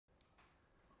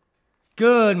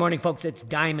Good morning, folks. It's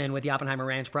Diamond with the Oppenheimer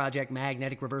Ranch Project,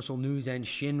 Magnetic Reversal News, and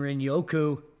Shinrin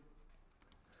Yoku.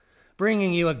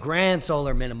 Bringing you a grand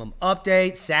solar minimum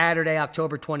update, Saturday,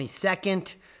 October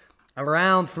 22nd,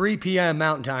 around 3 p.m.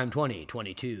 Mountain Time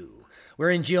 2022.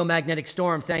 We're in geomagnetic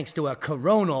storm thanks to a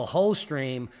coronal hole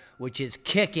stream, which is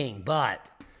kicking butt.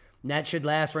 And that should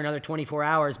last for another 24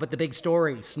 hours, but the big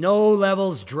story, snow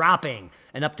levels dropping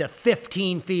and up to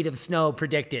 15 feet of snow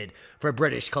predicted for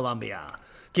British Columbia.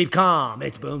 Keep calm,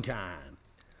 it's boom time.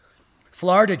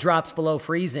 Florida drops below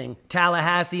freezing.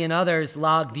 Tallahassee and others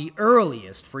log the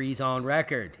earliest freeze on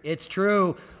record. It's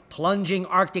true, plunging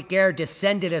Arctic air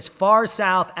descended as far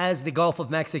south as the Gulf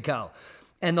of Mexico.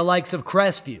 And the likes of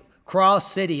Crestview,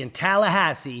 Cross City, and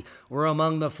Tallahassee were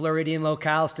among the Floridian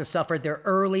locales to suffer their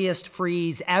earliest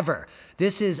freeze ever.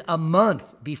 This is a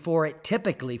month before it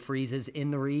typically freezes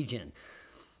in the region.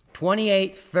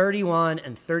 28, 31,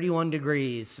 and 31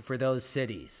 degrees for those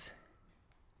cities.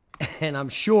 And I'm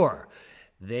sure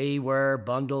they were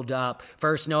bundled up.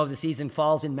 First snow of the season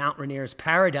falls in Mount Rainier's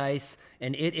paradise,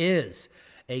 and it is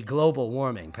a global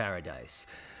warming paradise.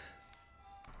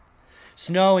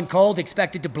 Snow and cold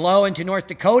expected to blow into North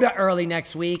Dakota early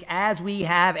next week as we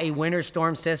have a winter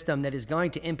storm system that is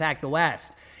going to impact the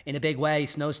West in a big way.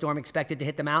 Snowstorm expected to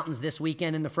hit the mountains this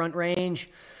weekend in the Front Range.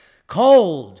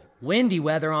 Cold, windy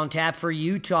weather on tap for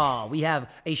Utah. We have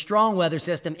a strong weather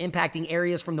system impacting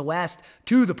areas from the west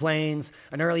to the plains.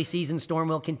 An early season storm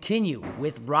will continue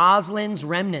with Roslyn's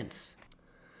remnants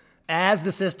as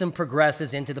the system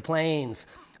progresses into the plains.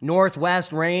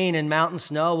 Northwest rain and mountain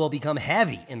snow will become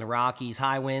heavy in the Rockies.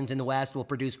 High winds in the west will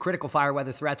produce critical fire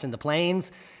weather threats in the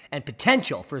plains and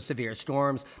potential for severe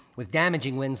storms with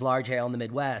damaging winds, large hail in the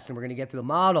Midwest. And we're going to get to the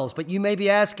models, but you may be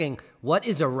asking, what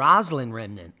is a Roslyn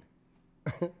remnant?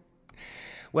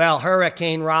 Well,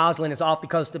 Hurricane Roslyn is off the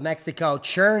coast of Mexico,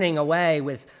 churning away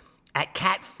at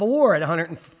Cat 4 at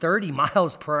 130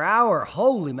 miles per hour.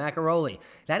 Holy macaroni.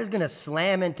 That is going to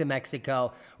slam into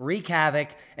Mexico, wreak havoc,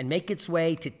 and make its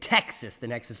way to Texas, the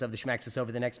nexus of the Schmexis,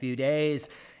 over the next few days.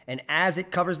 And as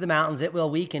it covers the mountains, it will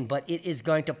weaken, but it is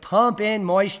going to pump in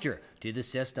moisture to the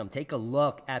system. Take a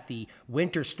look at the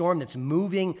winter storm that's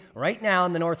moving right now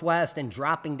in the northwest and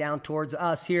dropping down towards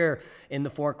us here in the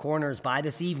Four Corners. By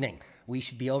this evening, we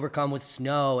should be overcome with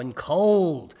snow and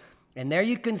cold. And there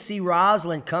you can see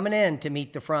Roslyn coming in to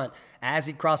meet the front. As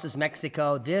it crosses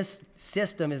Mexico, this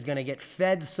system is going to get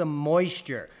fed some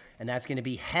moisture, and that's going to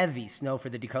be heavy snow for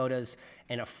the Dakotas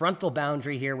and a frontal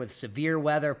boundary here with severe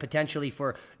weather potentially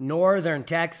for northern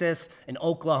Texas and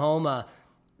Oklahoma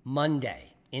Monday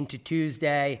into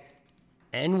Tuesday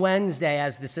and Wednesday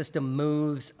as the system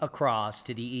moves across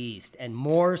to the east. And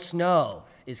more snow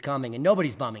is coming, and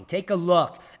nobody's bumming. Take a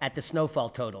look at the snowfall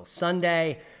totals.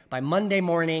 Sunday, by Monday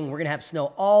morning, we're going to have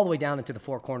snow all the way down into the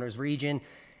Four Corners region.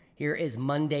 Here is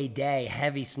Monday day,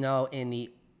 heavy snow in the,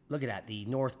 look at that, the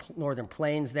northern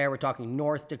plains there. We're talking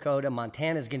North Dakota.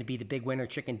 Montana is going to be the big winter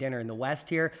chicken dinner in the west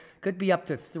here. Could be up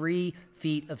to 3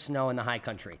 feet of snow in the high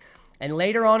country. And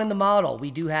later on in the model,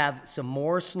 we do have some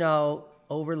more snow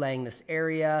overlaying this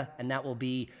area, and that will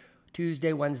be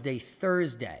Tuesday, Wednesday,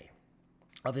 Thursday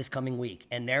of this coming week.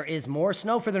 And there is more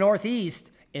snow for the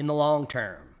Northeast in the long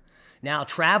term. Now,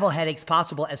 travel headaches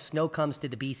possible as snow comes to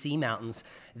the BC mountains.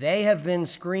 They have been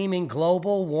screaming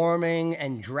global warming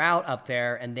and drought up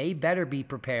there, and they better be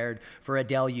prepared for a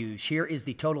deluge. Here is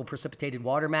the total precipitated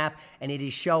water map, and it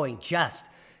is showing just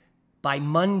by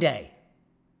Monday.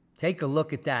 Take a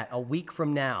look at that. A week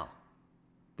from now,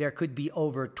 there could be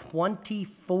over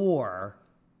 24,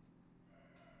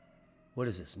 what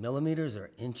is this, millimeters or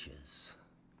inches?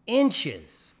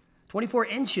 Inches. 24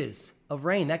 inches of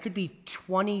rain. That could be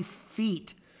 20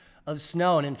 feet of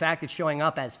snow. And in fact, it's showing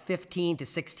up as 15 to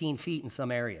 16 feet in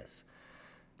some areas.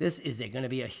 This is going to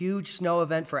be a huge snow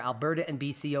event for Alberta and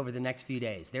BC over the next few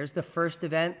days. There's the first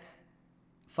event,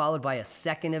 followed by a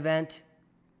second event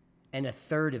and a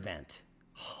third event.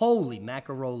 Holy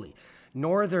macaroni.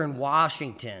 Northern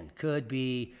Washington could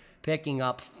be picking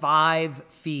up 5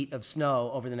 feet of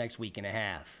snow over the next week and a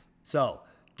half. So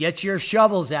get your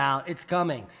shovels out. It's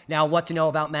coming. Now, what to know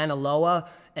about Mauna Loa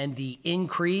and the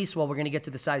increase? Well, we're going to get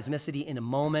to the seismicity in a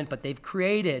moment, but they've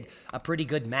created a pretty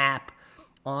good map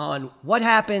on what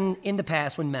happened in the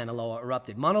past when Mauna Loa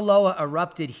erupted. Mauna Loa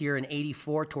erupted here in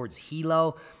 '84 towards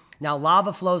Hilo. Now,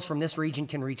 lava flows from this region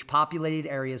can reach populated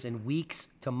areas in weeks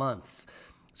to months.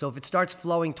 So if it starts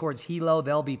flowing towards Hilo,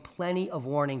 there'll be plenty of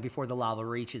warning before the lava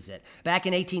reaches it. Back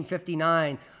in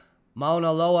 1859,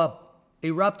 Mauna Loa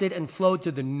erupted and flowed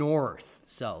to the north.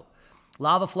 So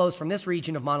lava flows from this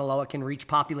region of Mauna Loa can reach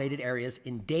populated areas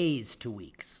in days to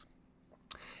weeks.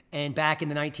 And back in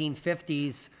the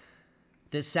 1950s,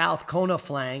 The South Kona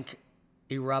flank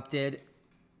erupted,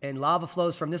 and lava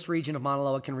flows from this region of Mauna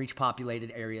Loa can reach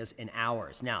populated areas in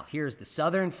hours. Now, here's the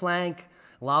southern flank.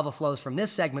 Lava flows from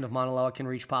this segment of Mauna Loa can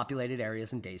reach populated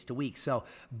areas in days to weeks. So,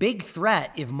 big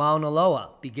threat if Mauna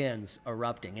Loa begins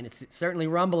erupting. And it's certainly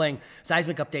rumbling.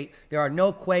 Seismic update. There are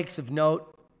no quakes of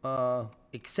note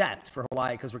except for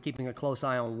Hawaii, because we're keeping a close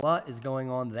eye on what is going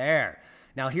on there.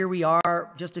 Now, here we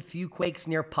are, just a few quakes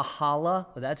near Pahala.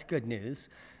 Well, that's good news.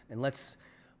 And let's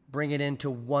bring it into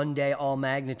one-day all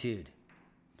magnitude.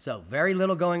 So, very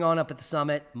little going on up at the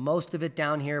summit. Most of it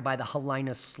down here by the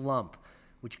Helena slump,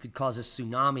 which could cause a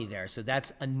tsunami there. So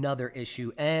that's another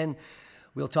issue, and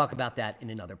we'll talk about that in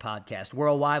another podcast.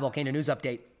 Worldwide volcano news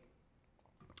update.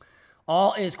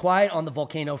 All is quiet on the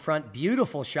volcano front.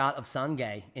 Beautiful shot of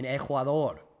Sangay in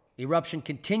Ecuador. Eruption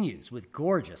continues with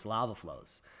gorgeous lava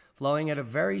flows, flowing at a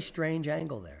very strange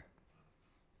angle there.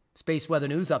 Space weather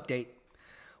news update.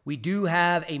 We do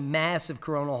have a massive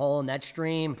coronal hole, and that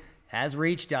stream has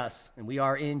reached us, and we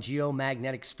are in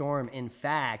geomagnetic storm. In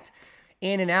fact,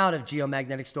 in and out of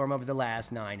geomagnetic storm over the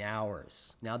last 9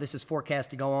 hours. Now, this is forecast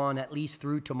to go on at least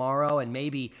through tomorrow and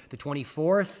maybe the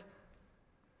 24th.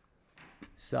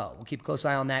 So we'll keep a close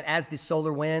eye on that. As the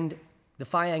solar wind, the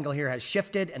phi angle here has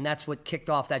shifted, and that's what kicked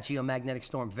off that geomagnetic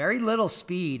storm. Very little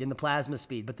speed in the plasma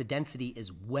speed, but the density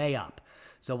is way up.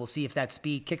 So we'll see if that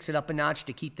speed kicks it up a notch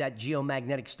to keep that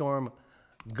geomagnetic storm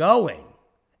going.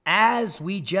 As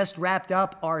we just wrapped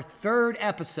up our 3rd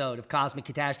episode of Cosmic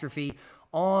Catastrophe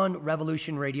on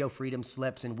Revolution Radio Freedom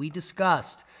Slips, and we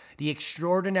discussed the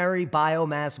extraordinary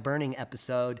biomass burning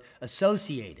episode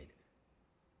associated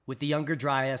with the Younger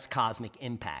Dryas cosmic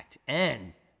impact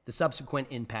and the subsequent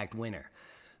impact winner.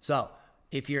 So,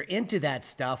 if you're into that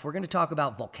stuff, we're going to talk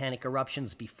about volcanic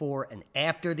eruptions before and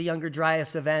after the Younger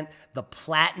Dryas event, the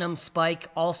platinum spike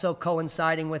also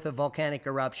coinciding with a volcanic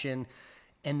eruption,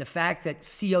 and the fact that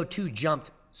CO2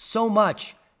 jumped so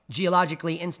much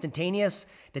geologically instantaneous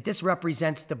that this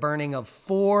represents the burning of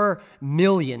 4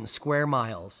 million square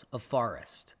miles of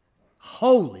forest.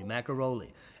 Holy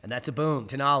macaroni. And that's a boom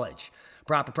to knowledge.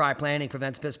 Proper prior planning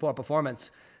prevents piss poor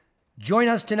performance. Join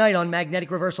us tonight on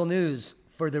Magnetic Reversal News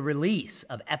for the release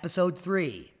of Episode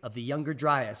 3 of the Younger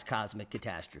Dryas Cosmic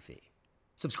Catastrophe.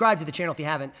 Subscribe to the channel if you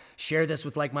haven't. Share this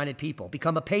with like-minded people.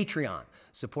 Become a Patreon.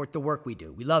 Support the work we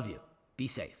do. We love you. Be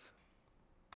safe.